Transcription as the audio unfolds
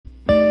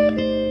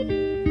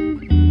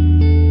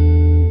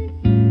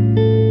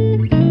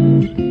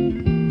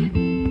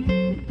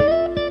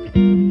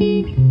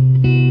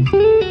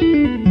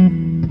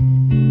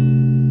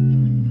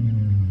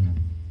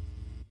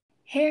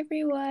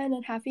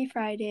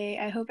Friday.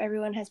 I hope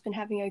everyone has been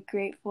having a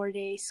great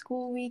 4-day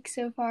school week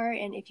so far,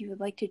 and if you would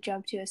like to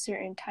jump to a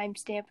certain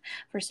timestamp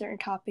for certain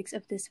topics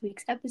of this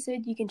week's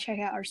episode, you can check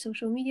out our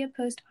social media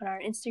post on our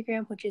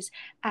Instagram, which is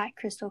at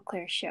Crystal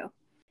Claire Show.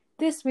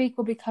 This week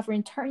we'll be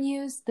covering Tartan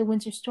news, the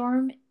winter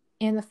storm,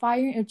 and the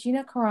firing of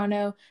Gina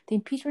Carano, the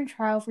impeachment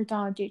trial for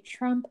Donald J.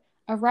 Trump,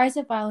 a rise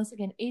of violence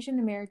against Asian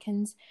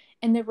Americans,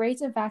 and the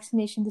rates of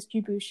vaccination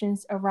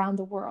distributions around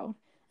the world.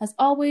 As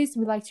always,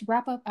 we like to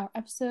wrap up our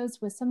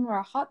episodes with some of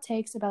our hot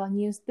takes about the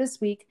news this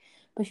week,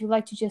 but if you'd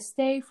like to just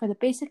stay for the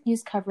basic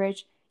news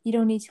coverage, you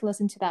don't need to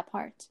listen to that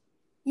part.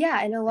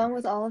 Yeah, and along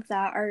with all of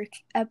that, our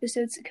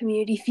episode's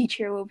community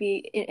feature will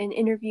be an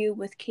interview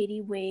with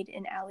Katie Wade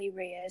and Ali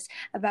Reyes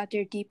about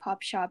their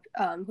Depop shop,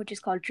 which is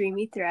called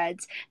Dreamy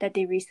Threads, that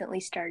they recently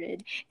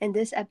started. And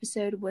this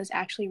episode was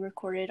actually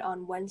recorded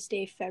on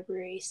Wednesday,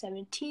 February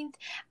 17th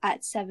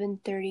at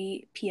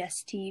 7:30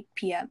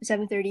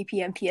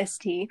 p.m.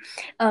 PST.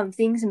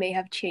 Things may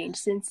have changed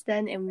since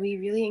then, and we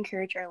really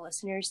encourage our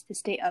listeners to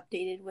stay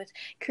updated with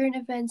current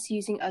events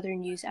using other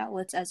news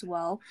outlets as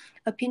well.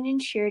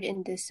 Opinions shared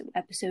in this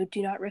episode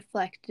do not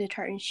reflect the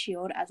Tartan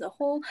Shield as a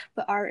whole,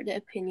 but are the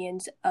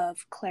opinions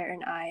of Claire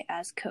and I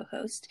as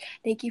co-hosts.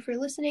 Thank you for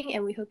listening,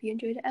 and we hope you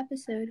enjoyed the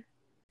episode.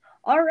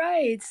 All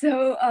right,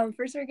 so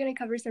first we're going to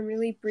cover some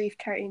really brief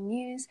Tartan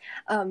news.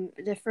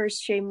 The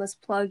first shameless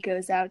plug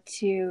goes out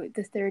to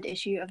the third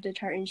issue of the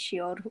Tartan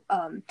Shield,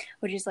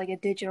 which is like a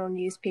digital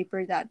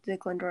newspaper that the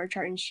Glendora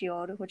Tartan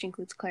Shield, which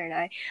includes Claire and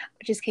I,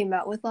 just came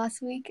out with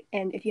last week.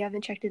 And if you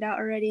haven't checked it out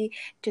already,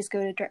 just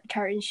go to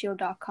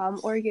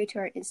tartanshield.com or go to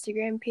our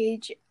Instagram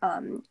page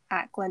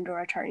at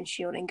Glendora Tartan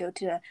Shield and go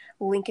to the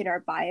link in our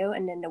bio,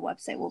 and then the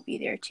website will be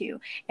there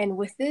too. And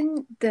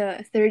within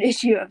the third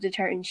issue of the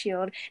Tartan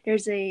Shield,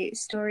 there's a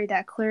story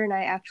that Claire and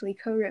I actually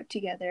co-wrote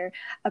together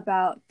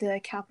about the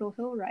Capitol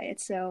Hill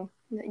riots. So,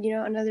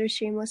 another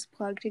shameless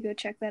plug to go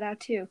check that out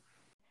too.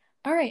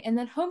 All right, and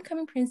then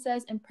Homecoming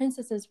Princess and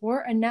Princesses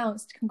were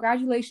announced.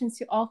 Congratulations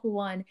to all who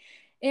won.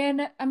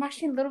 And I'm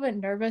actually a little bit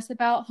nervous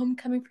about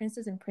Homecoming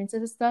Princess and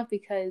Princesses stuff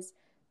because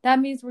that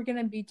means we're going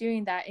to be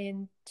doing that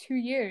in 2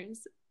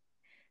 years.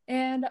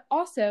 And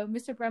also,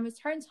 Mr. Bremen's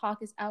Tartan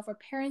Talk is out for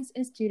parents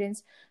and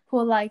students who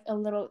would like a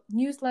little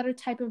newsletter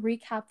type of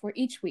recap for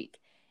each week.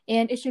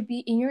 And it should be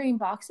in your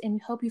inbox, and we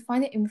hope you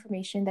find the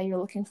information that you're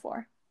looking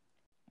for.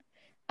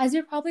 As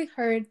you've probably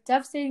heard,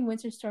 devastating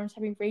winter storms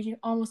have been raging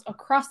almost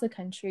across the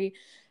country,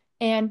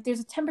 and there's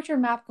a temperature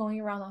map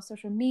going around on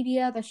social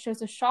media that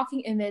shows a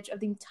shocking image of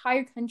the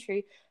entire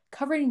country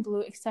covered in blue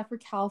except for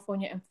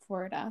California and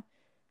Florida.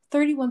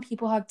 31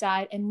 people have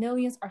died, and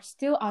millions are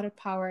still out of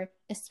power,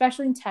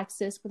 especially in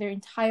Texas, where their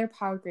entire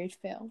power grid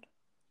failed.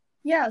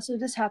 Yeah, so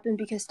this happened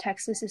because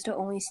Texas is the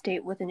only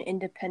state with an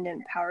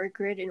independent power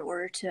grid in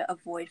order to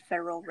avoid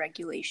federal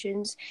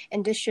regulations,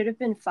 and this should have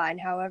been fine.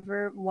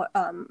 However,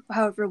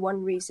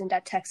 one reason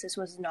that Texas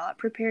was not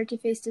prepared to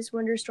face this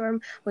winter storm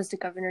was the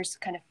governor's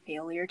kind of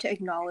failure to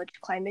acknowledge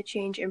climate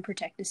change and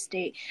protect the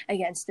state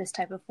against this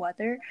type of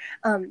weather.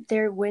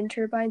 Their wind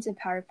turbines and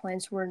power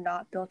plants were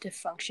not built to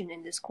function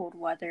in this cold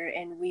weather,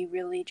 and we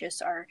really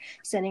just are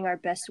sending our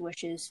best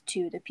wishes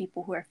to the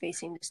people who are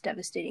facing this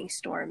devastating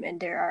storm. And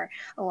there are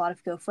a lot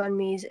of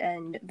GoFundMes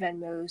and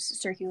Venmos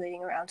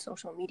circulating around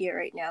social media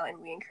right now, and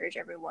we encourage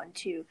everyone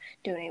to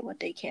donate what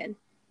they can.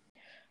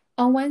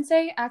 On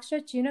Wednesday,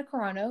 actress Gina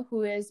Carano,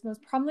 who is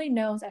most prominently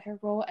known at her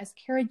role as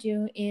Cara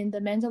Dune in The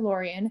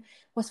Mandalorian,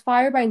 was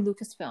fired by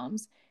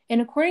Lucasfilms.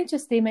 And according to a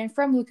statement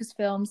from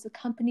Lucasfilms, the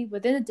company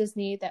within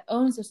Disney that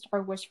owns the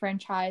Star Wars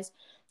franchise,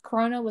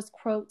 Carano was,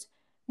 quote,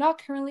 not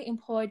currently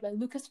employed by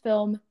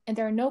Lucasfilm, and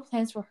there are no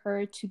plans for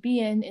her to be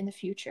in the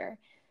future.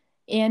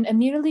 And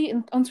immediately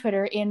on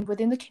Twitter and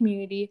within the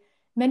community,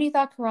 many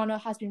thought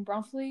Carano has been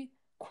wrongfully,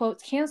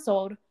 quote,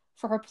 canceled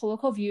for her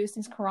political views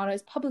since Carano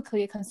is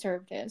publicly a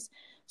conservative.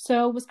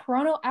 So was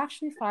Carano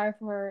actually fired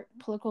for her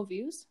political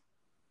views?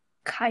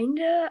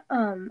 Kinda.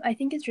 I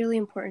think it's really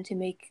important to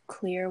make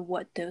clear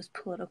what those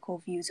political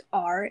views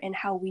are and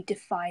how we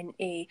define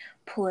a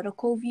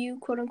political view,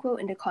 quote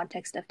unquote, in the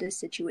context of this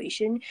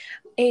situation.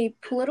 A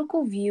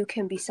political view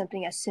can be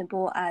something as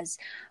simple as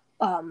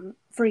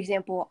for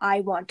example,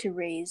 I want to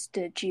raise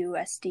the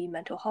GUSD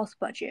mental health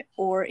budget,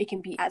 or it can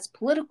be as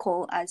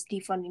political as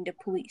defunding the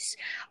police,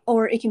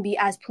 or it can be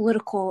as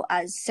political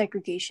as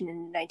segregation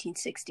in the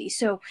 1960s.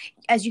 So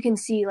as you can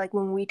see, like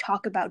when we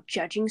talk about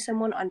judging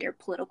someone on their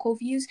political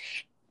views,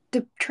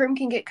 the term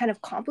can get kind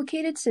of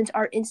complicated since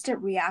our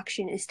instant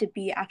reaction is to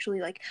be actually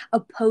like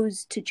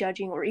opposed to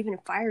judging or even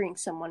firing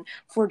someone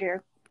for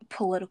their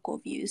political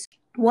views.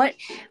 What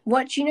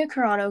Gina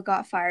Carano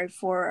got fired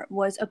for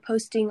was a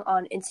posting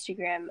on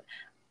Instagram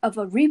of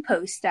a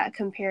repost that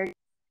compared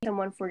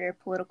someone for their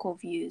political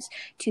views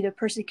to the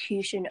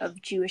persecution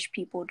of Jewish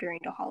people during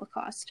the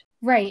Holocaust.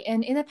 Right,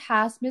 and in the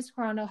past, Ms.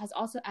 Carano has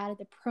also added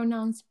the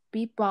pronouns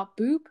beep bop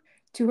boop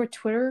to her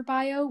Twitter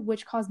bio,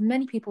 which caused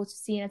many people to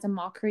see it as a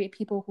mockery of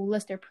people who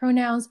list their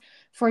pronouns,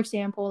 for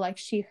example, like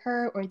she,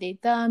 her, or they,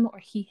 them, or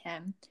he,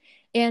 him.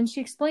 And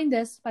she explained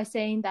this by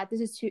saying that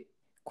this is to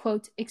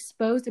quote,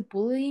 expose the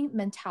bullying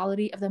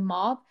mentality of the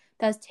mob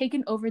that has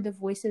taken over the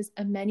voices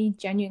of many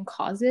genuine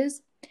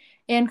causes.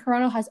 And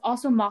Carano has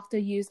also mocked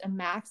the use of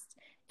masks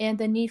and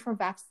the need for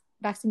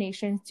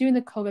vaccinations during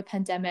the COVID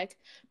pandemic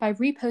by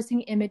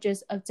reposting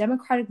images of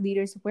Democratic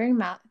leaders wearing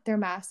their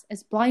masks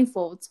as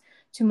blindfolds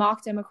to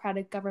mock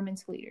Democratic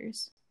government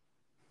leaders.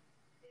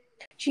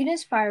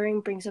 Gina's firing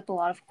brings up a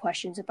lot of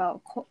questions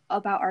about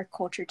our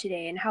culture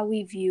today and how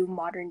we view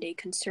modern day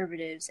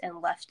conservatives and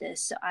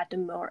leftists at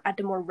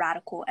the more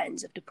radical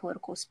ends of the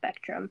political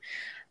spectrum.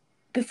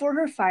 Before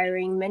her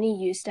firing,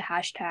 many used to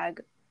hashtag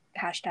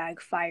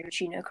fire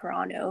Gina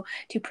Carano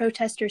to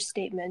protest her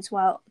statements,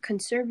 while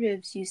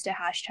conservatives used to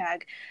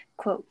hashtag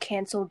quote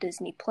cancel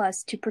Disney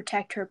Plus to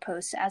protect her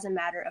posts as a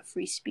matter of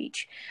free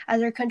speech.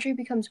 As our country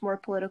becomes more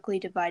politically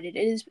divided,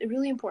 it is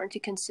really important to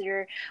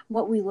consider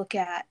what we look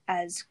at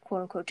as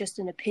quote unquote just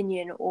an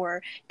opinion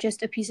or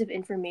just a piece of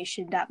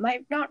information that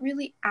might not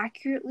really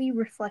accurately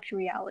reflect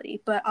reality.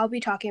 But I'll be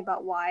talking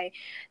about why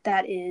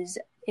that is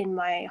in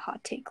my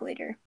hot take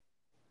later.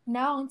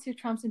 Now on to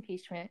Trump's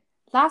impeachment.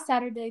 Last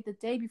Saturday, the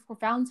day before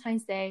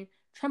Valentine's Day,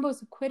 Trump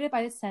was acquitted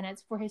by the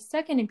Senate for his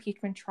second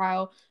impeachment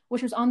trial,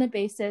 which was on the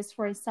basis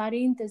for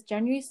inciting the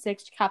January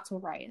 6th Capitol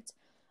riot.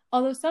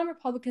 Although some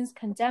Republicans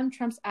condemned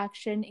Trump's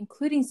action,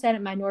 including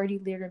Senate Minority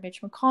Leader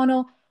Mitch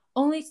McConnell,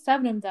 only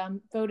 7 of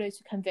them voted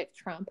to convict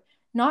Trump,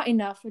 not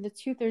enough for the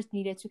 2/3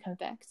 needed to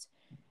convict.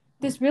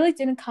 This really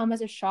didn't come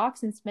as a shock,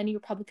 since many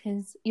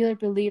Republicans either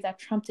believe that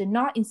Trump did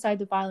not incite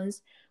the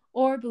violence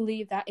or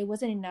believe that it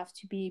wasn't enough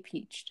to be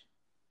impeached.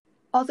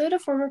 Although the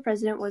former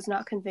president was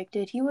not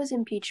convicted, he was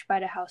impeached by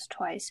the House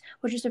twice,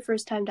 which is the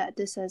first time that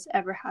this has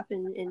ever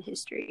happened in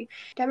history.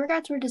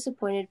 Democrats were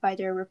disappointed by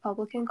their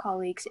Republican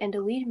colleagues, and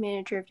the lead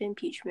manager of the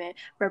impeachment,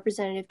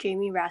 Representative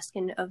Jamie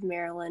Raskin of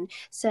Maryland,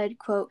 said,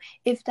 quote,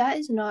 "If that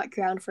is not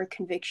ground for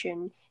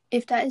conviction,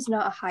 if that is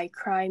not a high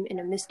crime and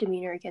a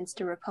misdemeanor against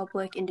the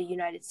Republic in the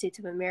United States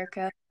of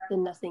America,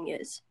 then nothing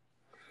is."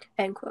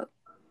 End quote.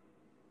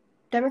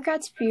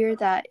 Democrats fear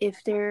that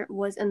if there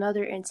was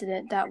another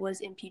incident that was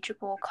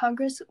impeachable,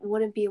 Congress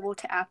wouldn't be able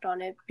to act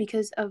on it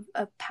because of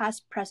a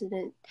past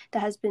precedent that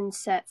has been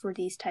set for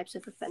these types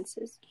of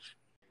offenses.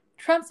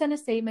 Trump sent a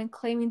statement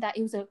claiming that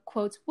it was a,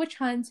 quote, witch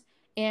hunt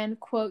and,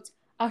 quote,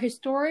 "Our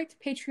historic,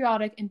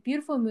 patriotic, and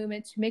beautiful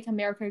movement to make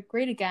America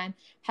great again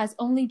has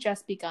only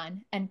just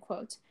begun," end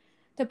quote.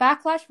 The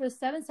backlash for the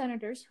 7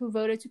 senators who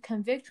voted to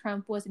convict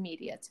Trump was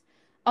immediate.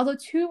 Although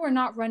 2 were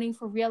not running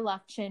for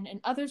re-election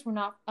and others were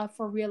not up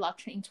for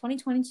re-election in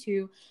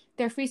 2022,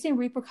 they're facing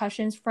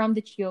repercussions from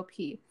the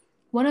GOP.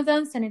 One of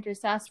them, Senator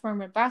Sass from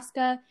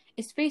Nebraska,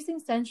 is facing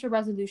censure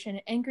resolution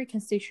and angry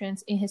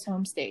constituents in his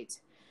home state.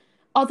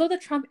 Although the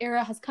Trump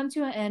era has come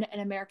to an end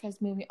and America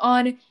is moving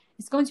on,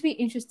 it's going to be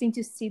interesting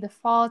to see the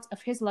fallout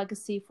of his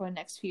legacy for the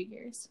next few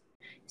years.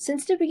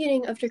 Since the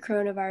beginning of the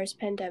coronavirus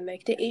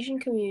pandemic, the Asian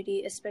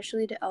community,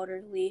 especially the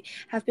elderly,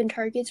 have been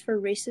targets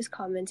for racist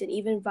comments and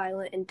even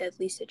violent and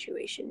deadly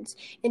situations.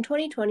 In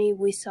 2020,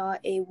 we saw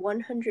a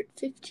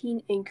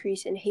 115%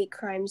 increase in hate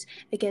crimes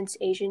against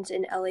Asians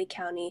in LA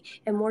County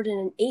and more than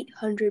an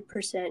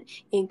 800%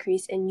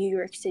 increase in New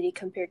York City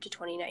compared to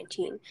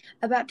 2019.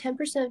 About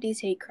 10% of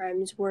these hate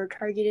crimes were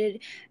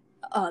targeted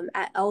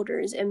at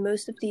elders, and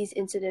most of these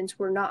incidents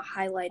were not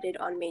highlighted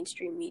on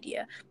mainstream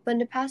media. But in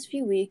the past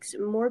few weeks,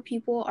 more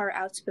people are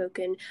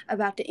outspoken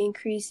about the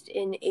increase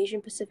in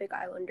Asian Pacific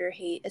Islander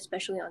hate,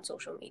 especially on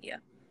social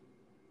media.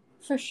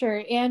 For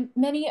sure, and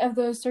many of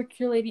those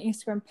circulating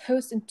Instagram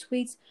posts and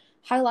tweets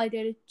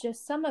highlighted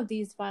just some of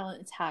these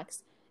violent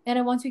attacks. And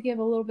I want to give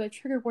a little bit of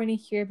trigger warning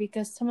here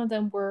because some of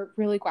them were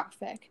really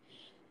graphic.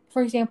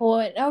 For example,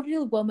 an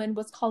elderly woman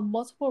was called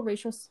multiple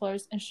racial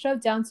slurs and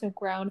shoved down to the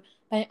ground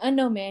by an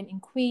unknown man in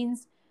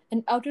Queens.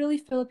 An elderly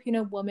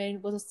Filipino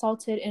woman was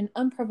assaulted in an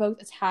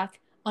unprovoked attack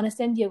on a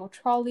San Diego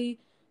trolley.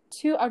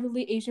 2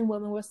 elderly Asian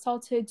women were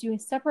assaulted during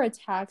separate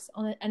attacks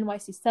on an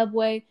NYC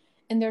subway,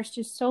 and there's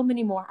just so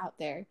many more out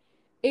there.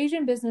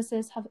 Asian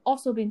businesses have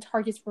also been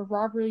targets for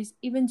robberies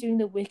even during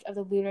the week of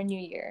the Lunar New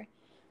Year.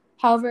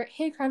 However,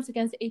 hate crimes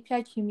against the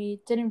API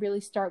community didn't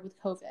really start with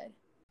COVID.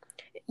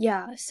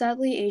 Yeah,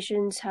 sadly,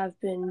 Asians have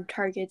been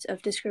targets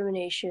of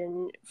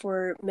discrimination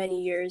for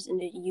many years in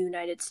the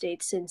United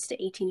States since the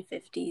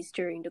 1850s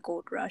during the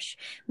gold rush.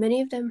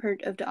 Many of them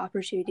heard of the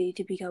opportunity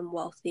to become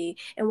wealthy,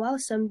 and while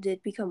some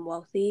did become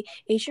wealthy,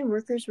 Asian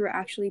workers were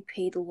actually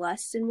paid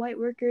less than white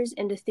workers,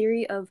 and the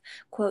theory of,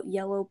 quote,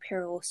 yellow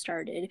peril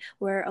started,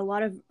 where a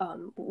lot of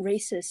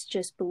racists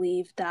just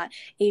believed that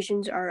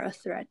Asians are a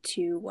threat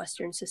to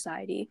Western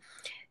society.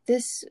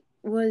 This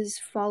was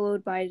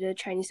followed by the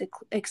Chinese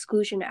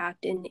Exclusion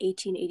Act in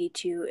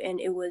 1882, and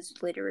it was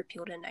later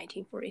repealed in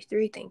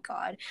 1943, thank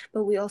God.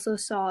 But we also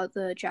saw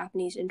the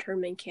Japanese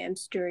internment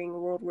camps during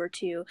World War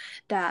II.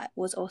 That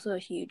was also a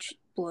huge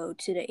blow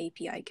to the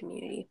API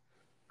community.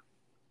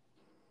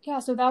 Yeah,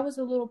 so that was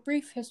a little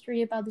brief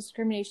history about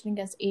discrimination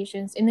against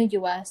Asians in the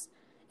U.S.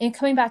 And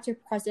coming back to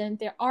present,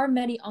 there are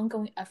many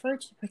ongoing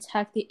efforts to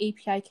protect the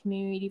API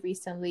community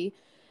recently.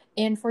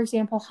 And for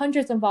example,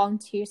 hundreds of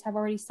volunteers have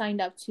already signed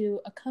up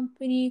to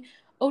accompany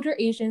older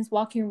Asians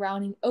walking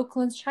around in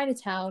Oakland's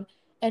Chinatown,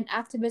 and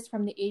activists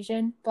from the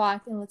Asian,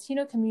 Black, and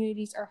Latino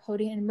communities are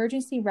holding an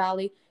emergency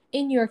rally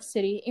in New York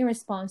City in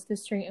response to the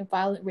string of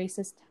violent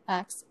racist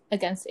acts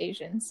against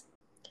Asians.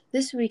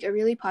 This week, a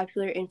really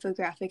popular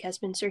infographic has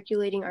been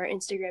circulating our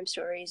Instagram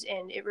stories,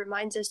 and it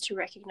reminds us to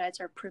recognize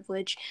our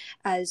privilege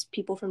as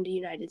people from the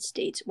United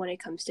States when it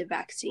comes to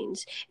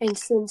vaccines. And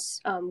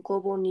since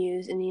global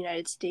news in the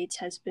United States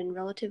has been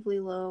relatively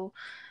low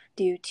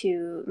due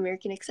to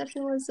American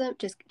exceptionalism,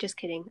 just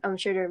kidding. I'm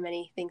sure there are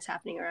many things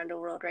happening around the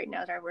world right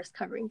now that are worth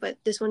covering, but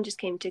this one just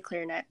came to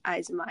Claire and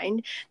I's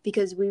mind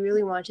because we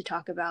really wanted to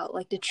talk about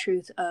like the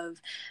truth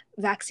of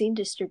vaccine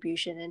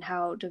distribution and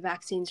how the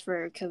vaccines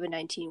for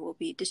COVID-19 will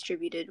be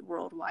distributed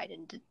worldwide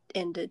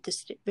and the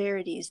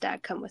disparities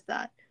that come with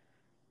that.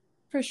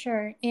 For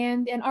sure.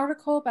 And an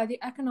article by the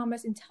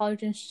Economist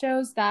Intelligence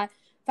shows that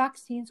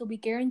vaccines will be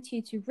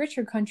guaranteed to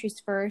richer countries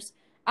first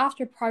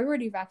after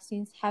priority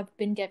vaccines have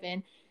been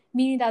given,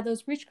 meaning that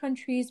those rich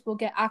countries will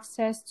get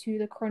access to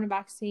the corona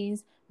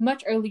vaccines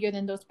much earlier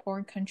than those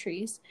poor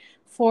countries.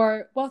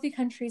 For wealthy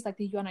countries like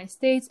the United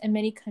States and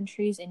many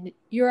countries in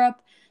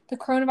Europe, the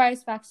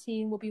coronavirus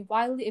vaccine will be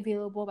widely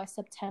available by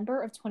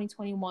September of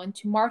 2021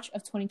 to March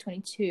of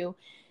 2022.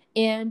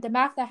 And the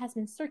map that has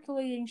been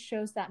circulating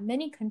shows that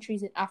many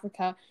countries in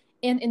Africa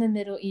and in the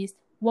Middle East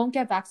won't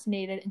get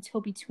vaccinated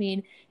until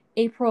between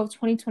April of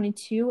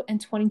 2022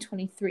 and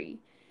 2023.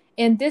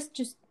 And this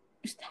just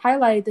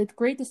highlighted the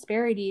great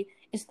disparity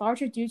is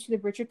larger due to the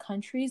richer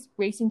countries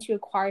racing to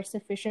acquire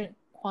sufficient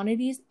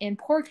quantities and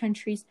poor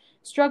countries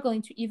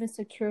struggling to even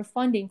secure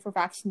funding for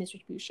vaccine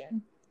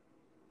distribution.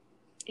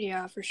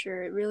 Yeah, for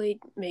sure. It really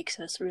makes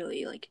us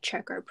really like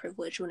check our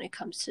privilege when it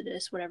comes to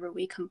this whenever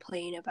we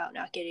complain about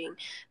not getting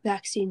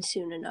vaccines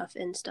soon enough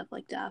and stuff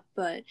like that.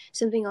 But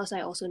something else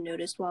I also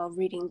noticed while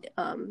reading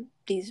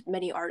these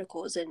many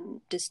articles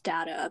and this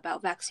data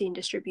about vaccine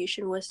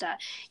distribution was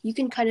that you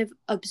can kind of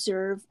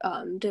observe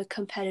the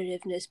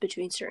competitiveness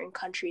between certain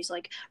countries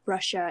like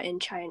Russia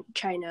and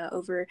China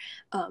over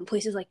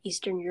places like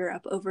Eastern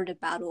Europe over the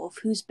battle of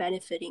who's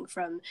benefiting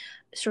from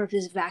sort of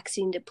this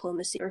vaccine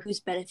diplomacy or who's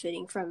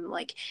benefiting from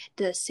like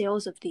the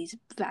sales of these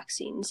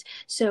vaccines.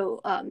 So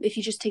if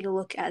you just take a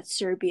look at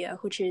Serbia,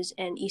 which is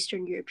an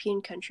Eastern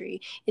European country,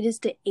 it is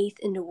the 8th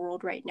in the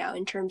world right now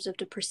in terms of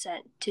the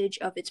percentage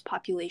of its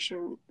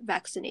population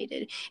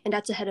vaccinated, and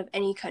that's ahead of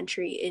any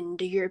country in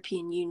the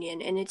European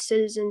Union, and its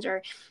citizens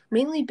are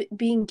mainly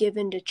being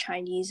given the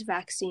Chinese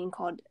vaccine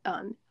called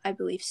I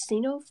believe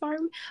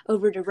Sinopharm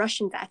over the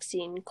Russian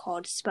vaccine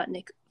called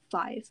Sputnik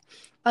 5.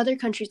 Other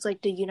countries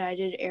like the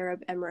United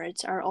Arab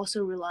Emirates are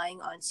also relying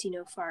on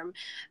Sinopharm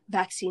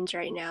vaccines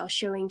right now,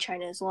 showing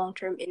China's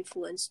long-term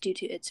influence due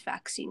to its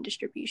vaccine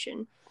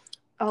distribution.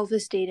 All of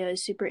this data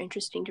is super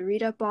interesting to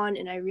read up on,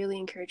 and I really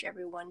encourage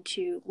everyone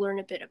to learn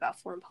a bit about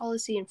foreign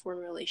policy and foreign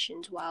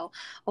relations while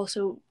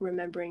also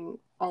remembering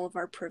all of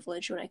our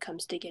privilege when it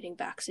comes to getting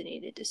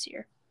vaccinated this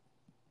year.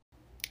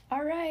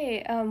 All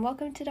right,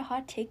 welcome to the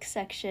hot take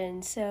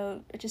section.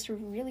 So just a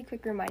really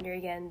quick reminder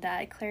again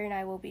that Claire and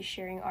I will be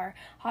sharing our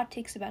hot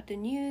takes about the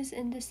news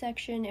in this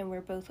section, and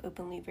we're both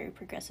openly very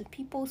progressive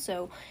people,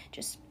 so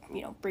just,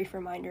 brief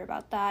reminder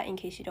about that in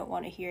case you don't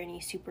want to hear any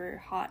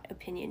super hot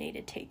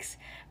opinionated takes.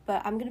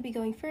 But I'm going to be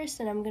going first,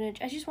 and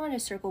I just want to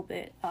circle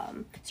back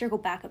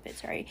a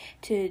bit,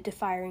 to the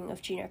firing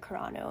of Gina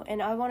Carano,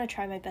 and I want to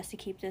try my best to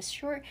keep this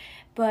short,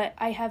 but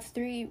I have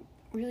 3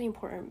 really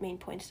important main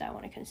points that I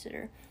want to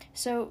consider.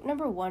 So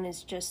number 1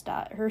 is just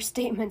that her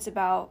statements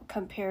about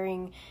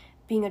comparing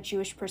being a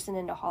Jewish person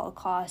in the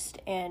Holocaust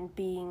and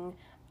being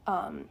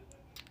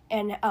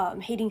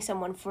hating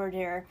someone for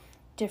their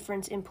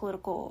difference in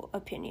political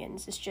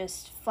opinions is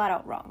just flat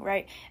out wrong,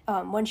 right?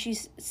 When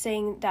she's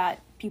saying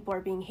that people are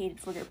being hated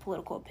for their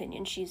political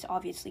opinion, she's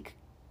obviously,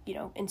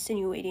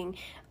 insinuating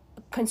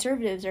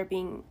conservatives are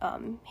being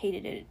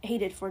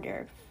hated for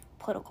their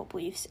political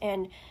beliefs,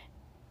 and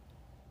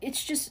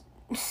it's just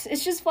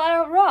flat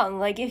out wrong.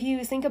 Like, if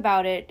you think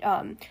about it,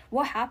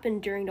 what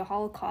happened during the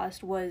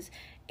Holocaust was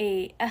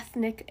a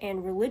ethnic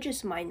and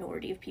religious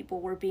minority of people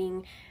were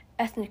being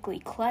ethnically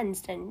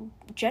cleansed and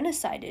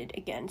genocided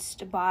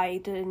against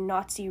by the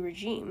Nazi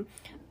regime.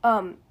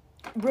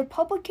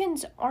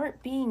 Republicans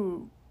aren't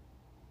being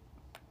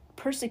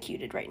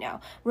persecuted right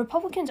now.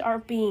 Republicans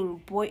aren't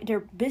being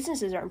their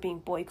businesses aren't being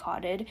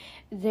boycotted.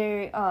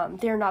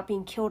 They're not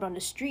being killed on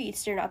the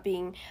streets. They're not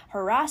being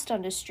harassed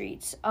on the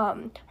streets.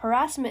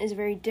 Harassment is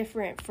very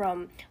different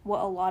from what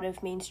a lot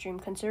of mainstream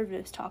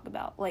conservatives talk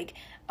about, like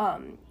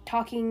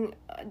pointing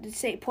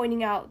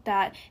out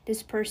that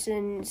this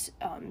person's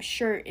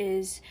shirt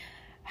is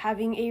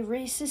having a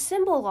racist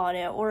symbol on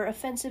it or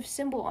offensive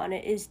symbol on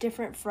it is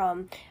different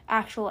from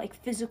actual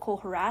physical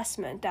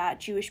harassment that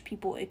Jewish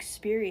people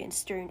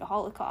experienced during the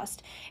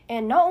Holocaust.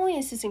 And not only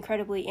is this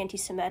incredibly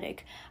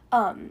anti-Semitic,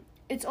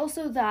 it's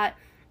also that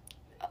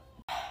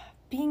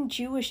being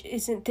Jewish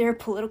isn't their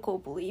political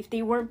belief.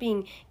 They weren't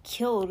being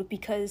killed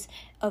because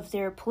of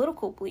their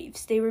political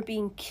beliefs. They were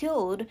being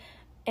killed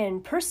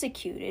and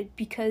persecuted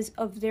because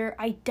of their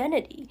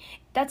identity.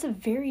 That's a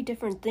very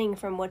different thing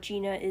from what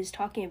Gina is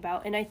talking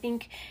about. And I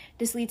think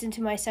this leads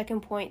into my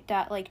second point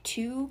that, like,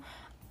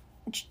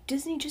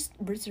 Disney just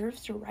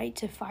reserves the right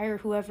to fire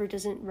whoever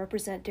doesn't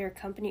represent their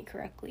company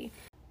correctly.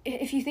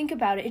 If you think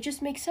about it, it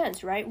just makes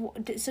sense, right?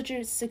 Such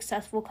a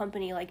successful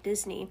company like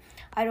Disney,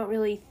 I don't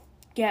really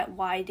get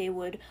why they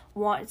would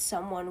want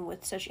someone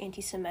with such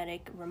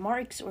anti-Semitic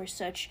remarks or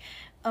such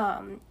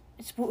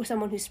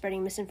someone who's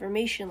spreading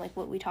misinformation, like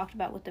what we talked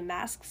about with the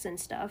masks and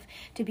stuff,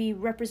 to be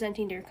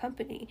representing their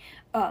company.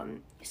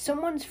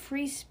 Someone's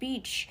free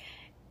speech,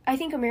 I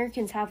think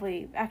Americans have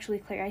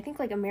Claire, I think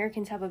like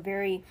Americans have a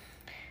very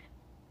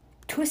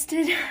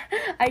twisted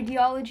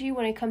ideology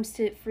when it comes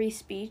to free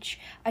speech.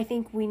 I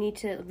think we need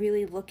to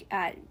really look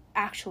at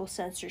actual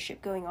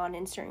censorship going on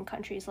in certain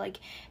countries, like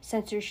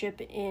censorship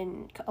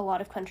in a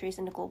lot of countries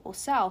in the global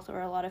south,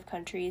 or a lot of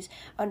countries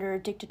under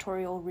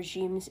dictatorial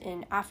regimes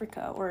in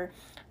Africa, or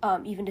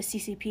even the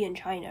CCP in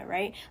China,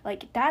 right?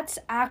 Like, that's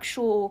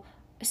actual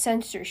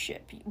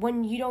censorship.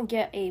 When you don't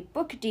get a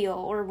book deal,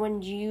 or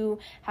when you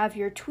have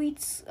your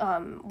tweets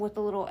with a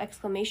little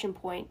exclamation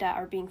point that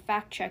are being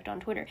fact checked on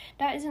Twitter,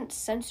 that isn't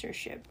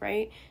censorship,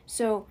 right?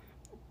 So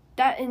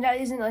that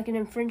isn't like an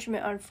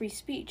infringement on free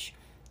speech.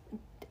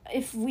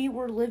 If we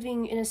were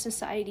living in a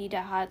society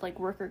that had like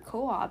worker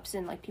co-ops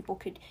and like people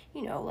could,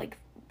 like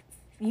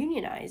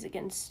unionize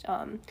against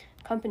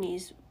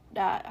companies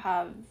that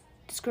have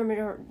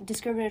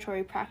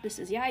discriminatory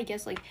practices, I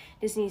guess like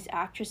Disney's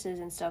actresses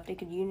and stuff, they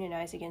could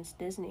unionize against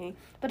Disney,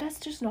 but that's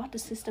just not the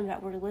system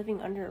that we're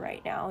living under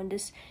right now. And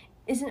this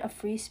isn't a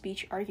free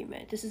speech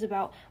argument. This is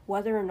about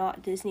whether or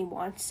not Disney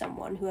wants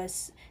someone who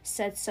has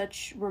said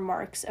such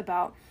remarks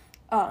about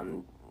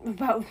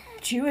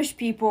Jewish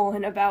people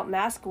and about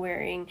mask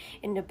wearing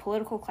in the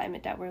political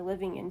climate that we're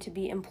living in to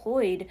be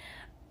employed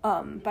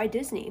by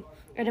Disney.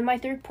 And then my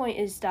third point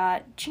is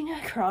that Gina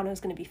Carano is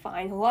going to be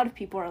fine. A lot of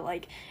people are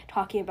like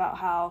talking about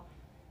how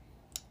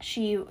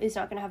she is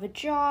not going to have a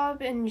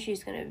job and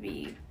she's going to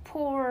be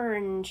poor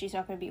and she's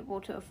not going to be able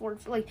to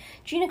afford, like,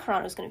 Gina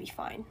Carano is going to be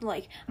fine.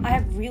 Like, I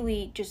have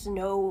really just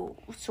no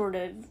sort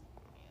of,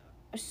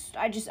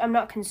 I'm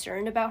not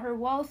concerned about her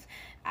wealth.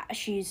 I'm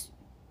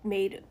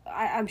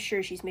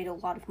sure she's made a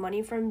lot of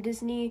money from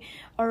Disney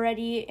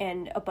already,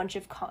 and a bunch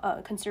of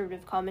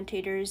conservative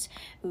commentators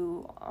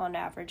who on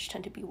average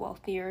tend to be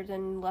wealthier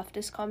than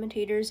leftist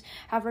commentators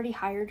have already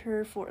hired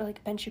her for,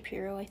 like, Ben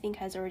Shapiro I think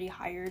has already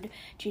hired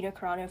Gina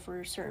Carano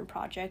for certain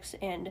projects,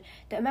 and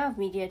the amount of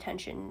media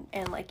attention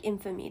and like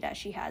infamy that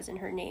she has in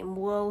her name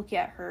will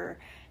get her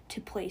to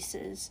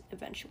places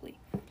eventually.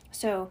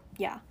 So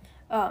yeah.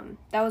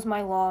 That was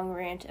my long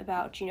rant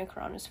about Gina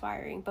Carano's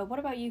firing. But what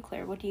about you,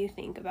 Claire? What do you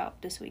think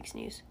about this week's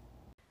news?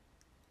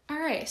 All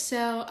right,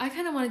 so I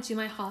kind of want to do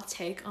my hot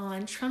take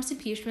on Trump's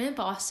impeachment,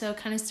 but also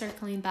kind of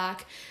circling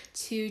back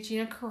to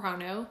Gina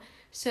Carano.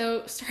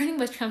 So starting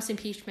with Trump's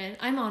impeachment,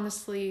 I'm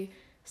honestly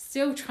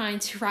still trying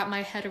to wrap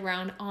my head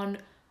around on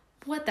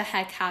what the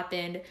heck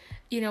happened.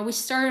 We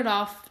started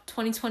off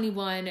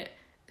 2021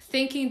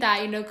 thinking that,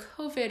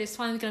 COVID is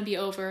finally going to be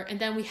over, and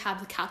then we have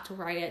the Capitol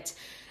riot,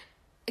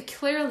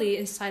 clearly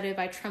incited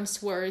by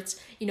Trump's words,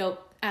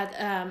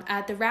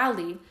 at the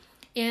rally.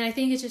 And I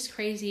think it's just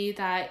crazy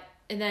that,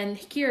 and then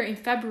here in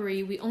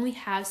February, we only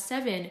have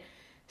seven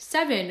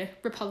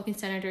Republican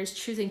senators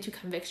choosing to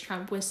convict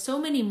Trump, when so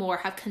many more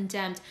have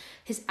condemned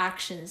his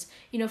actions.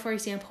 For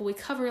example, we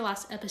covered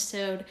last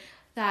episode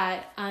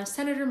that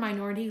Senator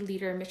Minority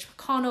Leader Mitch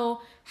McConnell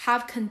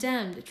have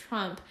condemned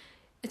Trump,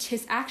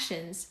 his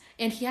actions,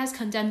 and he has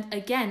condemned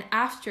again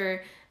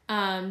after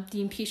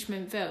the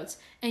impeachment votes,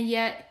 and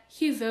yet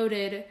he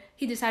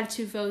decided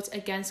to vote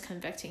against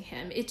convicting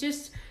him. It's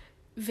just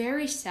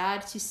very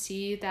sad to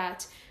see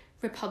that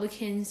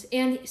Republicans,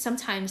 and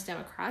sometimes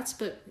Democrats,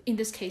 but in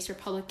this case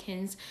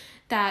Republicans,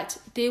 that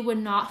they would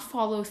not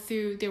follow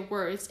through their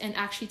words and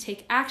actually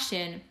take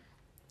action,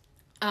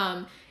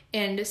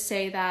 and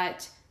say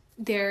that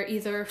they're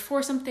either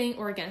for something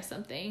or against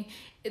something.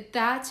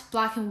 That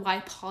black and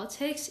white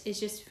politics is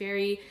just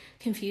very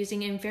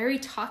confusing and very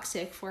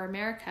toxic for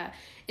America,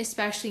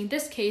 especially in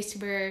this case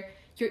where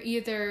you're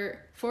either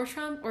for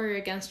Trump or you're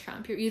against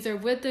Trump. You're either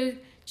with the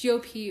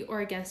GOP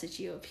or against the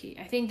GOP.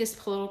 I think this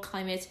political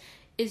climate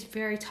is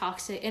very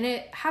toxic, and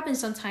it happens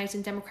sometimes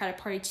in Democratic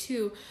Party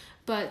too,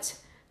 but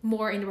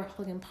more in the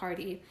Republican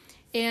Party.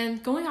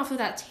 And going off of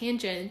that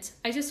tangent,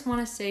 I just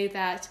want to say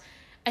that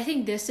I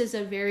think this is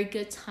a very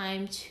good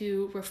time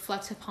to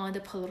reflect upon the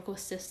political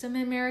system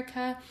in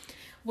America,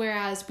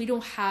 whereas we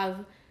don't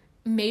have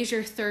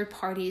major third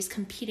parties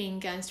competing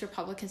against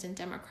Republicans and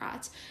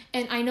Democrats.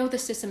 And I know the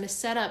system is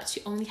set up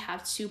to only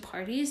have two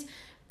parties,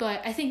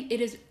 but I think it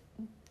is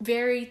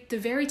the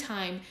very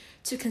time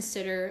to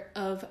consider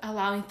of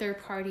allowing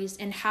third parties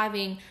and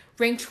having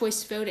ranked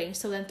choice voting,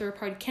 so that third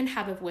party can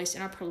have a voice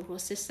in our political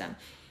system.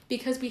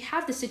 Because we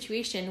have the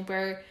situation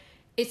where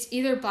it's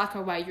either black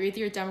or white. You're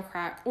either a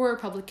Democrat or a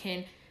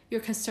Republican, you're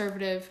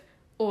conservative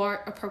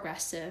or a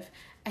progressive.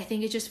 I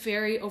think it's just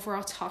very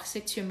overall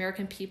toxic to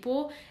American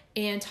people,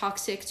 and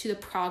toxic to the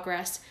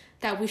progress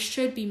that we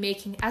should be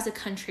making as a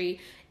country,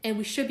 and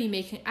we should be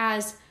making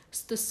as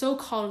the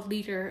so-called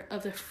leader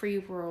of the free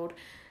world.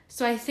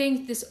 So I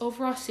think this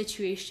overall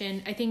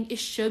situation, I think it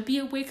should be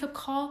a wake-up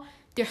call.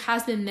 There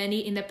has been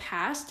many in the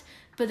past,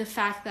 but the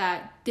fact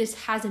that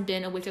this hasn't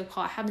been a wake-up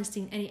call, I haven't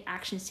seen any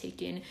actions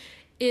taken,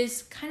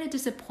 is kind of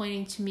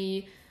disappointing to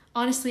me,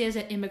 honestly, as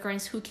an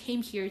immigrant who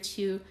came here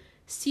to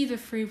see the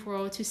free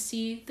world, to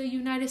see the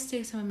United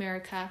States of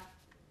America.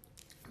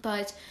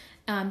 But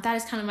that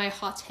is kind of my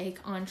hot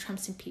take on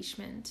Trump's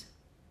impeachment.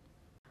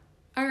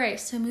 All right,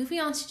 so moving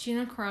on to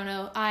Gina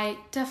Carano, I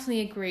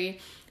definitely agree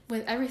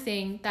with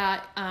everything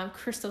that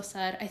Crystal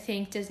said. I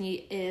think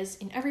Disney is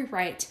in every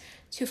right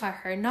to fire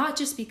her, not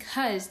just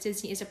because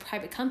Disney is a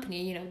private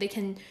company, you know, they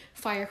can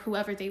fire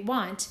whoever they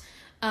want,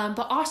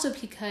 but also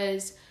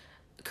because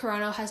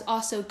Carano has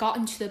also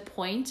gotten to the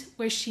point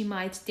where she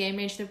might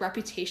damage the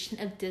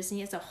reputation of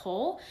Disney as a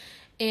whole.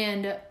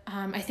 And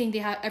I think they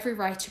have every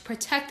right to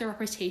protect their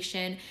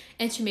reputation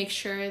and to make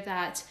sure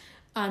that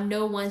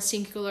no one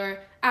singular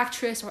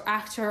actress or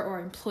actor or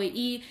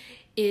employee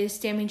is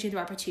damaging the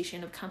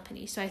reputation of the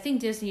company. So I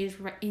think Disney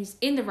is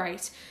in the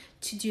right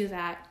to do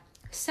that.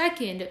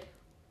 Second,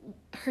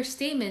 her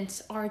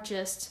statements are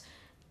just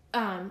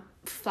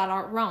flat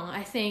out wrong.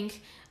 I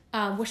think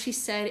what she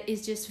said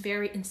is just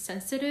very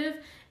insensitive.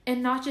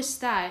 And not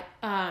just that,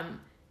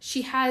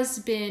 she has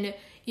been,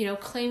 you know,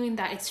 claiming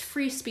that it's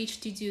free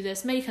speech to do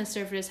this. Many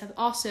conservatives have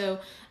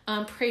also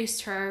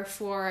praised her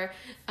for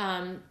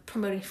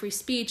promoting free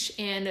speech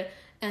and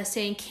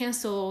saying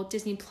cancel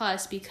Disney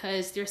Plus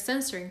because they're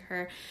censoring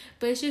her.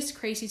 But it's just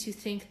crazy to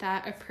think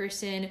that a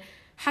person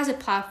has a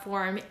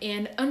platform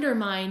and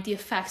undermine the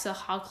effects of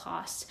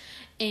Holocaust,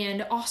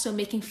 and also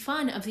making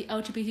fun of the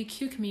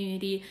LGBTQ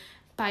community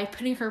by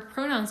putting her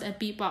pronouns at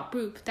Bebop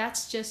Boop.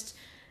 That's just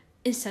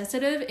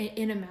insensitive and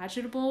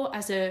unimaginable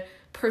as a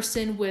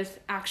person with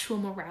actual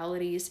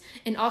moralities,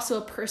 and also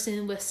a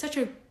person with such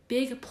a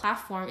big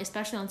platform,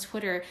 especially on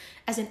Twitter,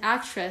 as an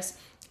actress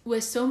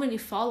with so many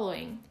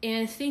following,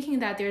 and thinking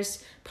that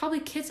there's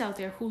probably kids out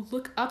there who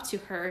look up to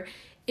her.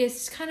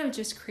 It's kind of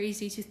just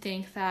crazy to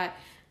think that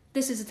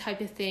this is the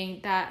type of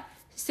thing that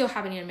is still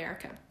happening in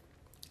America.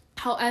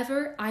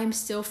 However, I am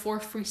still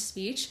for free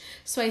speech,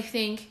 so I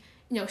think,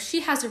 you know, she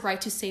has a right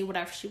to say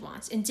whatever she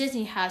wants, and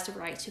Disney has the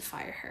right to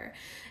fire her.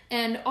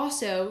 And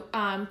also,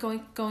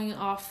 going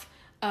off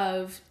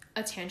of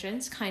a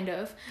tangent, kind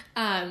of,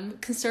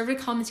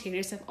 conservative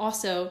commentators have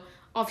also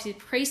obviously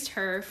praised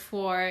her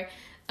for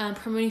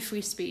promoting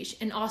free speech,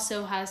 and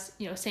also has,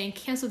 you know, saying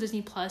cancel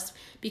Disney Plus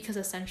because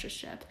of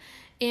censorship.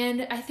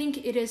 And I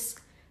think it is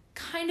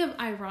kind of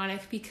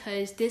ironic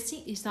because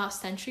Disney is not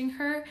censoring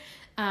her.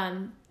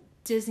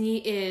 Disney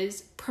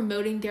is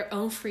promoting their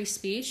own free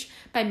speech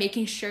by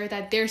making sure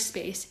that their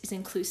space is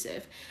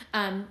inclusive.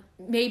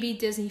 Maybe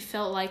Disney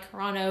felt like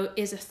Carano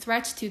is a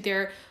threat to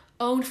their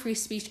own free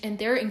speech and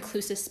their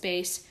inclusive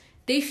space.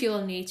 They feel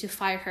a need to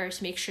fire her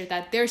to make sure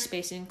that their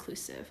space is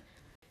inclusive.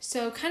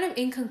 So kind of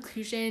in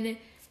conclusion,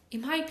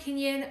 in my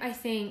opinion, I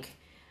think,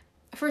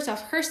 first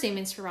off, her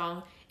statement's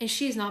wrong, and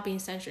she is not being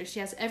censored. She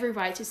has every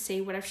right to say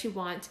whatever she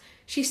wants.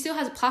 She still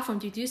has a platform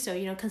to do so.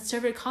 You know,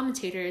 conservative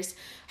commentators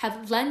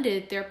have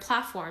lended their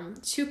platform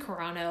to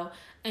Carano,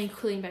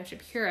 including Ben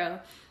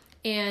Shapiro.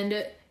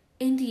 And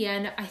in the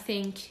end, I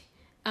think,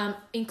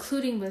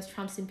 including with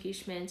Trump's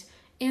impeachment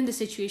and the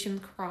situation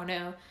with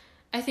Carano,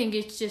 I think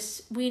it's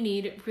just,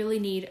 we really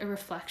need a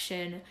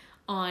reflection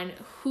on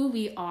who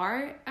we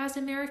are as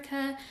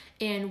America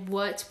and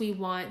what we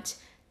want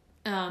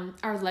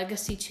our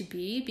legacy to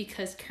be,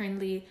 because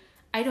currently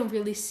I don't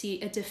really see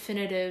a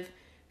definitive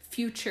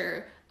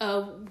future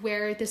of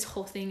where this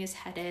whole thing is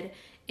headed.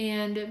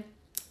 And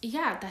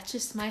yeah, that's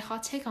just my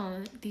hot take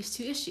on these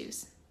two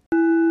issues.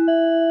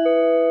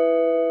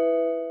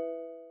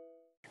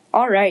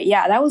 All right,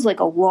 yeah, that was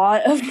like a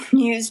lot of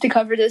news to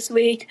cover this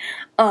week.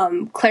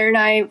 Claire and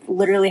I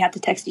literally had to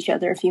text each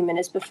other a few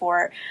minutes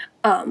before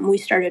we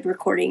started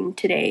recording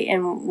today,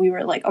 and we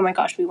were like, oh my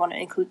gosh, we want to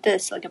include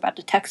this, like about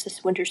the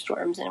Texas winter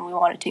storms, and we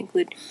wanted to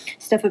include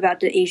stuff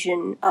about the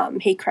Asian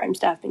hate crimes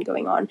that have been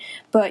going on.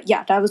 But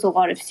yeah, that was a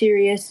lot of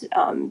serious,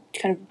 kind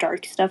of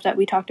dark stuff that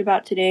we talked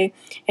about today,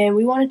 and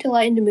we wanted to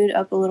lighten the mood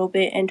up a little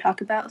bit and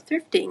talk about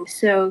thrifting.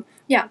 So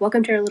yeah,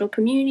 welcome to our little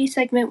community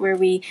segment where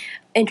we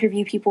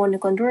interview people in the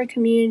Glendora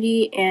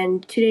community,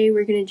 and today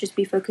we're going to just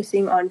be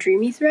focusing on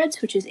Dreamy Threads,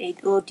 which is a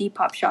little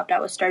Depop shop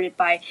that was started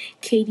by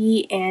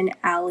Katie and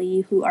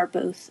Allie, who are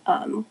both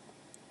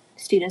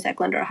students at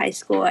Glendora High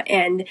School,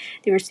 and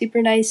they were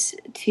super nice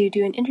to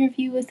do an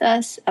interview with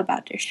us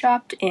about their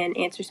shop and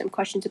answer some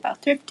questions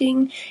about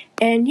thrifting.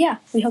 And yeah,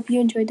 we hope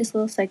you enjoyed this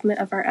little segment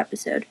of our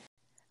episode.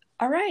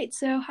 All right,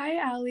 so hi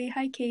Allie,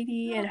 hi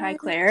Katie, and hi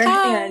Claire.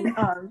 Hi. And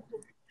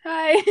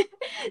hi.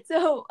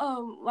 So,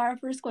 our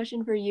first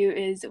question for you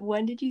is,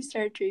 when did you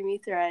start Dreamy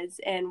Threads,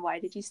 and why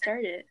did you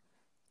start it?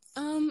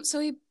 So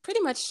we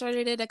pretty much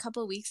started it a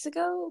couple weeks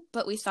ago,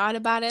 but we thought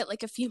about it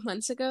like a few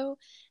months ago.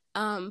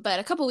 But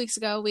a couple weeks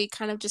ago, we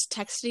kind of just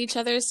texted each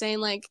other saying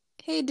like,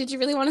 hey, did you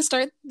really want to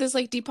start this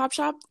like Depop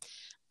shop?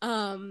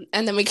 And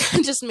then we kind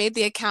of just made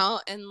the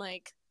account and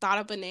like thought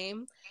up a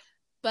name.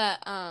 But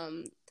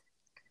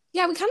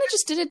yeah, we kind of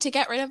just did it to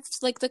get rid of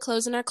like the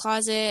clothes in our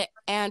closet,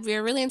 and we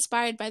were really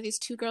inspired by these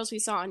two girls we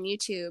saw on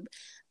YouTube,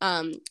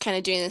 kind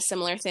of doing a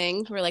similar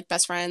thing. We're like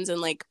best friends,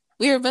 and like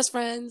we were best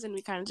friends, and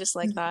we kind of just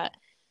like thought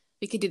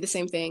we could do the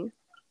same thing.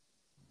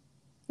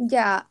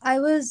 Yeah, I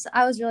was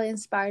really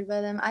inspired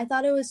by them. I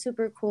thought it was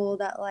super cool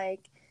that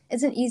like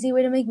it's an easy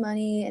way to make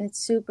money and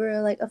it's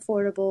super like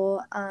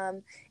affordable.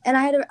 And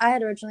I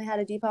had originally had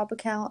a Depop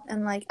account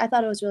and like I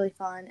thought it was really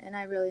fun and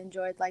I really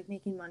enjoyed like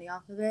making money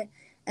off of it.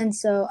 And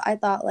so I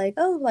thought like,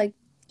 oh, like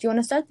do you want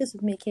to start this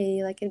with me,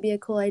 Katie? Like it'd be a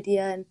cool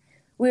idea. And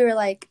we were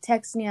like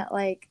texting at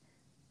like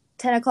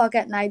 10 o'clock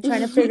at night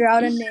trying to figure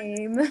out a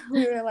name.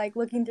 We were like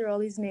looking through all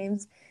these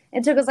names.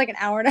 It took us like an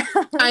hour and a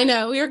half. I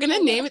know, we were gonna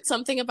name it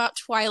something about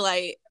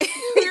Twilight.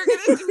 we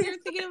were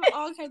thinking of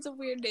all kinds of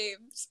weird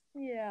names.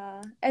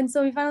 Yeah. And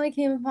so we finally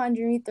came upon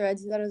Dreamy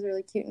Threads. We thought it was a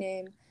really cute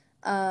name.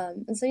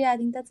 And so yeah, I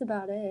think that's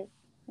about it.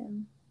 Yeah.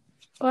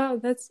 Wow,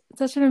 that's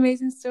such an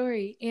amazing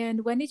story.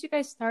 And when did you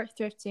guys start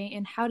thrifting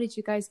and how did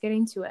you guys get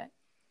into it?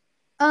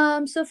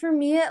 So for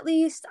me at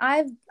least,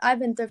 I've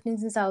been thrifting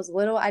since I was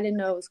little. I didn't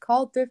know it was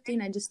called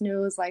thrifting. I just knew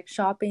it was like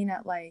shopping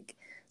at like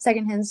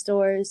secondhand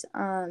stores.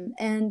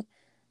 And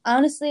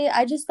honestly,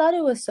 I just thought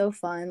it was so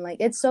fun. Like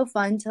it's so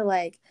fun to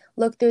like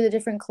look through the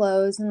different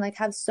clothes and like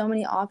have so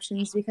many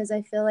options because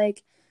I feel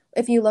like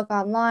if you look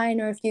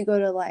online or if you go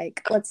to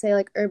like let's say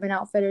like Urban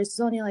Outfitters, there's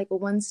only like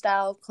one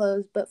style of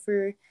clothes, but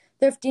for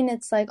thrifting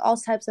it's like all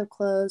types of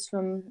clothes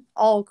from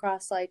all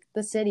across like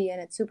the city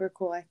and it's super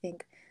cool, I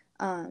think.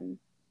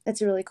 It's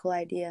a really cool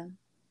idea.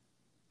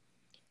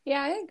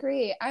 Yeah, I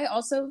agree. I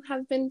also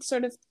have been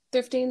sort of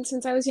thrifting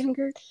since I was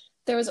younger.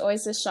 There was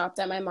always this shop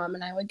that my mom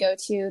and I would go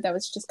to that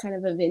was just kind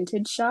of a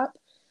vintage shop.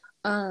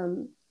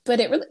 But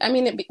it really, I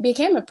mean, it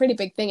became a pretty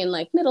big thing in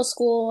like middle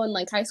school and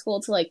like high school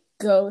to like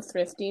go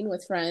thrifting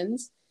with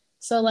friends.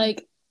 So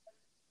like,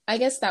 I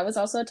guess that was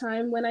also a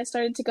time when I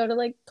started to go to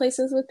like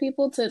places with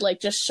people to like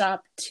just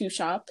shop to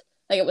shop.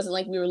 Like it wasn't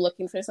like we were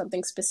looking for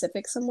something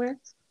specific somewhere.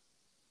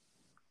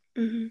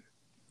 Mm-hmm.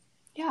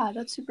 Yeah,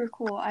 that's super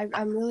cool.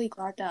 I'm really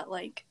glad that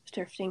like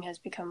thrifting has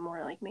become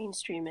more like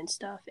mainstream and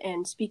stuff.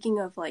 And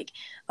speaking of like,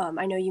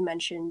 I know you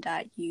mentioned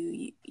that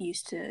you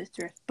used to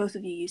thrift. Both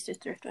of you used to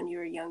thrift when you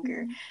were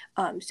younger.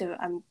 So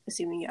I'm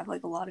assuming you have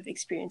like a lot of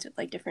experience with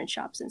like different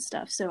shops and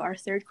stuff. So our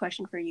third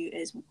question for you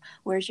is,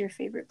 where's your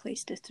favorite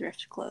place to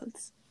thrift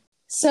clothes?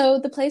 So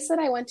the place that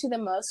I went to the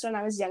most when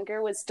I was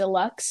younger was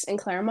Deluxe in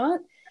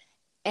Claremont.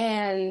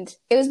 And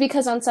it was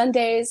because on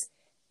Sundays,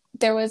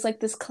 there was like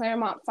this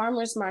Claremont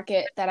farmers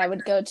market that I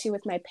would go to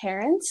with my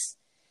parents,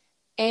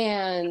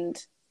 and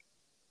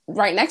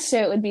right next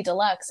to it would be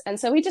Deluxe. And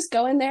so we just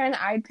go in there and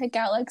I'd pick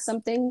out like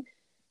something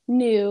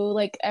new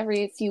like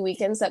every few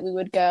weekends that we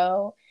would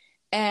go.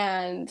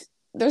 And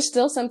there's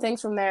still some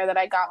things from there that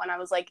I got when I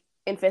was like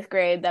in 5th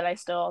grade that I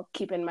still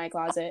keep in my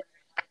closet.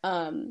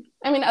 I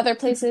mean, other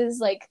places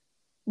like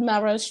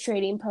Melrose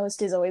Trading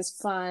Post is always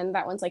fun.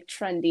 That one's like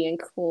trendy and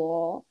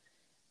cool,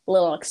 a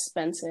little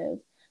expensive.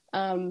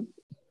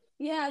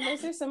 Yeah,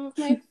 those are some of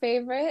my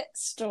favorite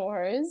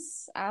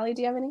stores. Allie,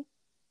 do you have any?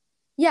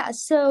 Yeah,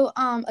 so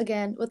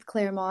again with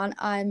Claremont,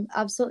 I'm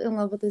absolutely in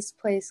love with this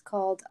place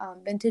called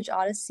Vintage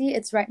Odyssey.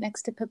 It's right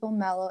next to Pipple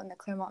Mellow in the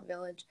Claremont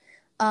Village.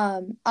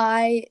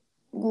 I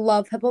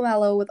love Pipple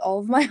Mellow with all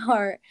of my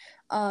heart.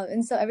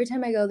 And so every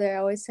time I go there, I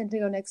always tend to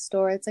go next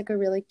door. It's like a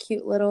really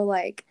cute little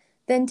like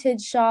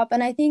vintage shop,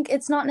 and I think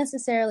it's not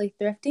necessarily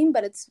thrifting,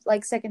 but it's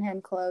like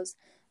secondhand clothes.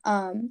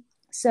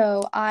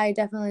 So I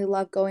definitely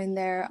love going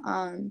there.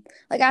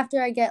 Like after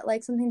I get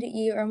like something to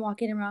eat or I'm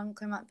walking around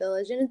Claremont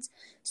Village, and it's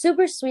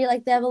super sweet.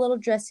 Like they have a little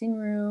dressing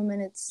room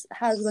and it's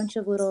has a bunch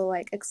of little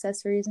like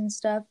accessories and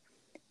stuff.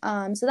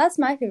 So that's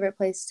my favorite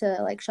place to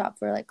like shop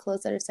for like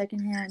clothes that are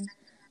secondhand.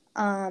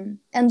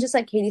 And just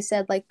like Katie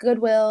said, like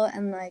Goodwill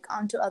and like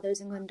Onto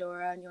Others in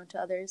Glendora and Onto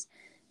Others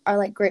are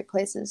like great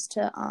places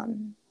to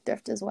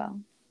thrift as well.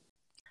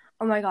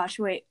 Oh my gosh,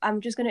 wait, I'm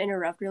just going to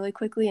interrupt really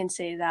quickly and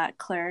say that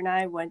Claire and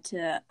I went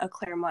to a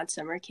Claremont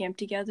summer camp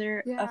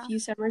together a few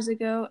summers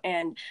ago,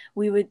 and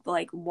we would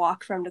like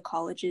walk from the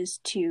colleges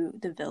to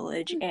the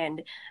village,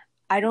 and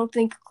I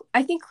think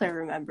Claire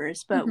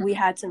remembers, but we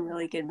had some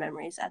really good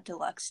memories at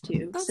Deluxe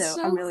too. That's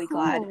so I'm really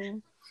glad.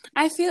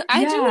 I didn't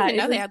even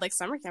know they had like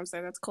summer camps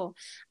there. That's cool.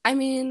 I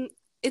mean,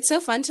 it's so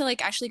fun to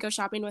like actually go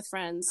shopping with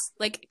friends.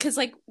 Like, cause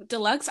like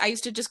Deluxe, I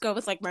used to just go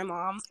with like my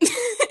mom.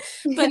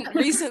 But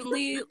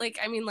recently, like,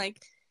 I mean,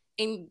 like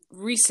in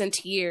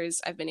recent years,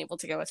 I've been able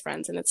to go with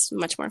friends and it's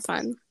much more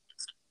fun.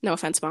 No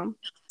offense, Mom.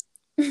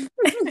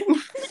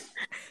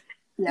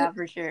 Yeah,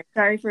 for sure.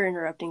 Sorry for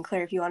interrupting,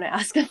 Claire. If you want to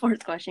ask a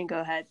fourth question,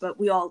 go ahead. But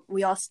we all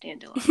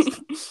stand Deluxe. So,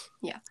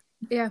 yeah.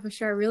 Yeah, for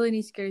sure. I really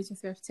need to get into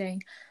thrifting.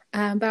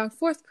 But our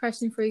fourth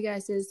question for you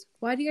guys is,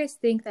 why do you guys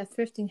think that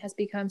thrifting has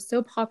become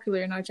so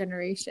popular in our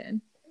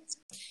generation?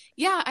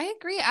 Yeah, I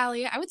agree,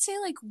 Allie. I would say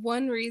like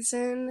one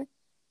reason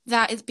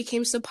that it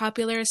became so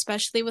popular,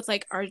 especially with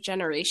like our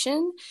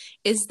generation,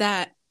 is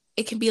that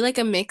it can be like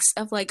a mix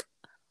of like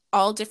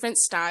all different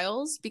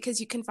styles because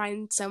you can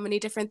find so many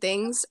different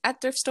things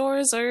at thrift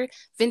stores or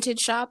vintage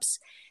shops,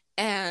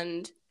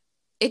 and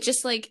it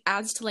just like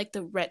adds to like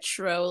the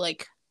retro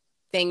like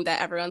thing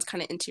that everyone's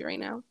kind of into right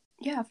now.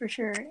 Yeah, for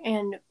sure.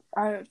 And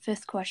our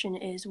fifth question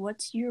is,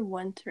 what's your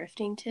one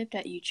thrifting tip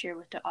that you'd share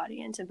with the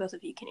audience? And both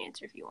of you can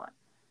answer if you want.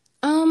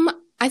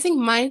 I think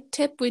my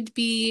tip would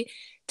be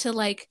to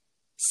like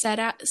set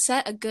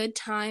a good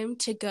time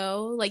to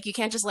go. Like you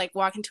can't just like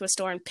walk into a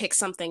store and pick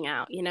something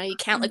out, you know? You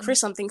can't look for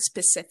something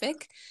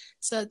specific.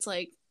 So it's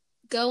like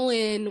go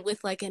in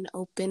with like an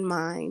open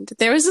mind.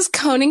 There was this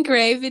Conan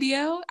Gray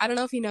video. I don't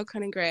know if you know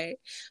Conan Gray,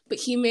 but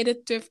he made a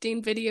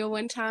thrifting video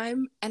one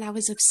time and I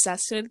was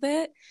obsessed with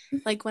it.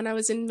 Like when I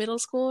was in middle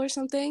school or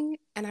something,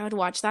 and I would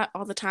watch that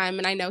all the time,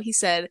 and I know he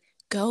said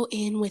go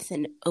in with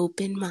an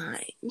open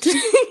mind.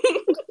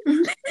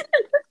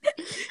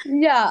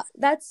 Yeah,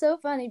 that's so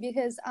funny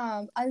because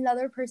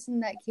another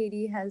person that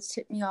Katie has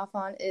tipped me off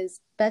on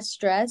is Best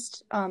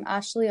Dressed,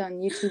 Ashley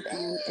on YouTube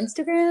and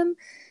Instagram.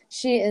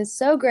 She is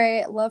so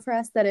great. Love her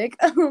aesthetic.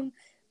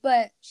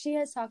 But she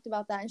has talked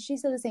about that, and she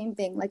said the same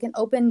thing, like an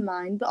open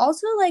mind, but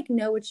also like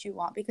know what you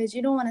want because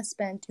you don't want to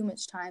spend too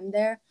much time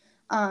there.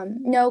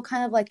 Know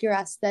kind of like your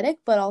aesthetic,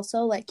 but also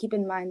like keep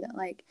in mind that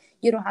like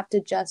you don't have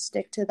to just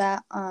stick to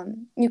that.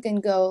 You can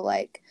go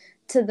like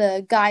to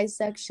the guys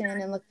section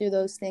and look through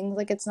those things.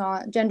 Like it's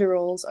not, gender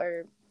roles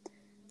or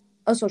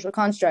a social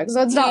construct,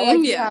 so it's not like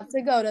you have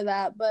to go to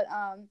that. But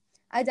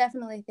I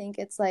definitely think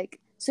it's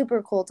like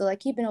super cool to like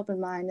keep an open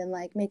mind and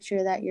like make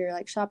sure that you're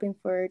like shopping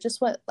for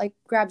just what like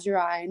grabs your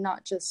eye,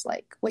 not just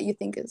like what you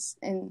think is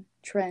in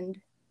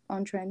trend,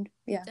 on trend.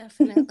 Yeah,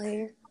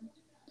 Definitely.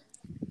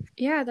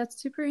 Yeah,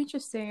 that's super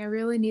interesting. I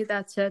really need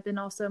that tip. And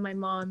also my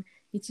mom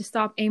needs to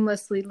stop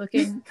aimlessly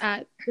looking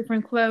at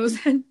different clothes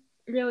and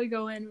really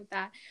go in with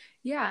that.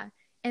 Yeah.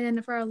 And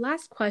then for our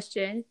last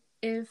question,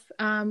 if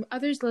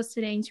others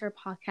listening to our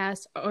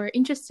podcast are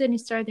interested in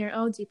starting their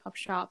own Depop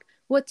shop,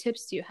 what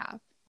tips do you have?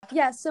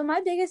 Yeah, so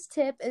my biggest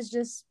tip is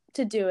just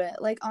to do it.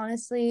 Like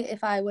honestly,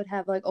 if I would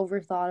have like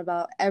overthought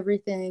about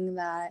everything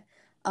that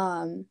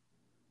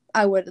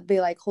I would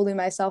be like holding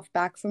myself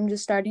back from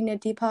just starting a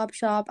Depop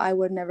shop, I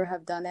would never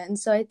have done it. And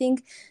so I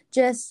think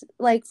just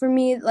like for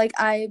me, like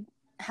I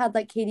had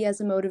like Katie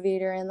as a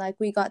motivator, and like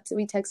we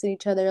texted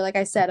each other, like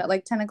I said, at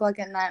like 10 o'clock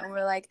at night, and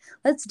we're like,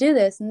 let's do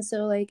this. And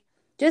so like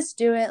just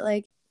do it.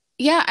 Like,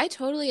 Yeah, I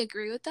totally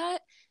agree with that.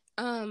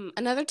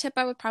 Another tip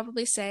I would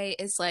probably say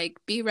is like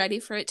be ready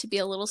for it to be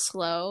a little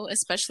slow,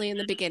 especially in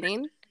the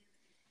beginning.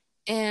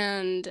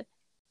 And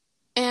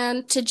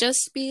to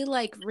just be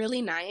like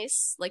really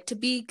nice, like to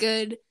be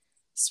good,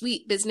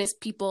 sweet business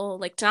people,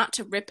 like not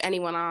to rip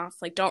anyone off,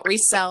 like don't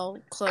resell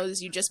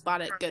clothes you just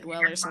bought at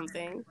Goodwill or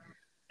something,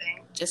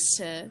 just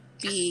to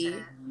be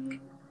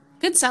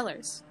good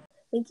sellers.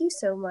 Thank you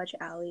so much,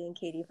 Allie and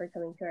Katie, for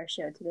coming to our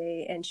show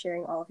today and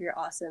sharing all of your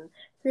awesome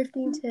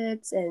thrifting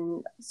tips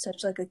and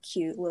such like a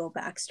cute little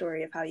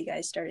backstory of how you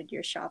guys started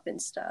your shop and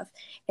stuff.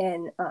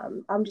 And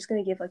I'm just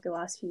gonna give like the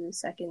last few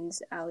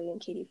seconds, Allie and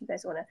Katie, if you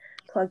guys want to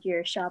plug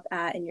your shop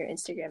at and your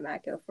Instagram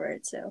at, go for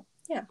it. So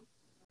yeah.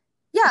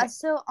 Yeah,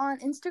 so on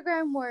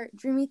Instagram we're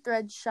Dreamy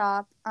Threads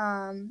Shop.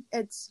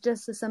 It's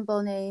just a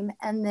simple name,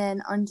 and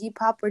then on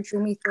Depop we're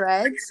Dreamy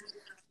Threads.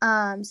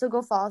 So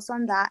go follow us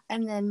on that.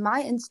 And then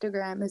my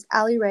Instagram is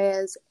Allie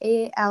Reyes,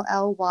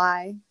 ALLY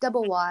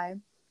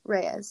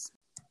Reyes.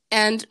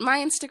 And my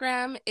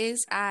Instagram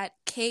is at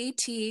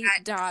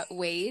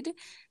kt.wade,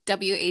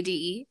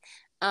 WADE.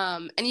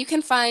 And you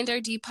can find our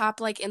Depop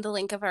like in the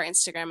link of our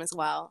Instagram as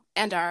well,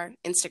 and our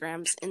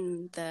Instagrams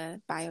in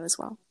the bio as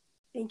well.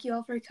 Thank you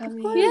all for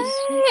coming. Yay!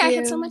 I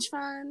had so much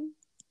fun.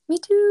 Me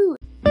too.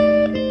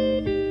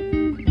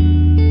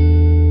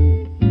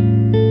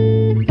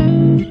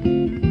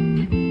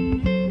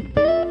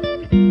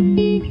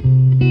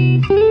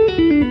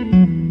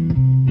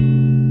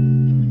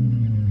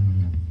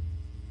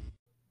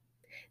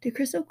 The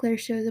Crystal Clare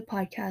Show is a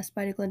podcast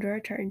by the Glendora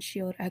Tartan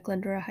Shield at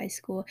Glendora High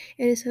School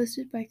and is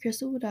hosted by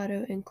Crystal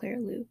Wadato and Claire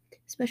Liu.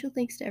 Special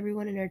thanks to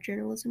everyone in our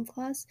journalism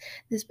class.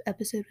 This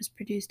episode was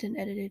produced and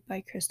edited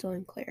by Crystal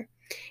and Claire.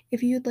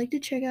 If you would like to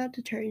check out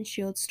the Tartan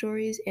Shield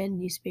stories and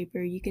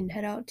newspaper, you can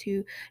head out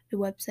to the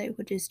website,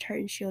 which is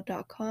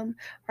tartanshield.com.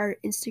 Our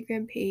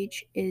Instagram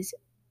page is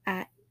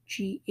at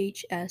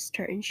GHS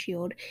Tartan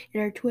Shield,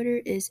 and our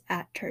Twitter is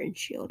at Tartan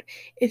Shield.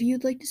 If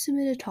you'd like to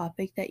submit a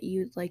topic that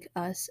you'd like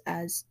us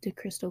as the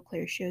Crystal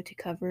Clare Show to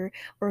cover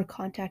or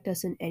contact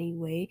us in any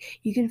way,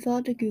 you can fill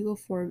out the Google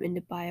form in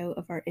the bio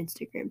of our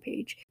Instagram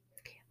page.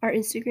 Our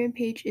Instagram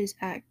page is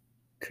at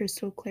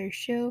Crystal Clare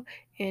Show,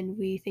 and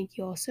we thank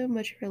you all so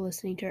much for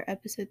listening to our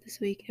episode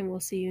this week, and we'll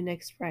see you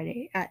next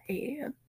Friday at 8 a.m.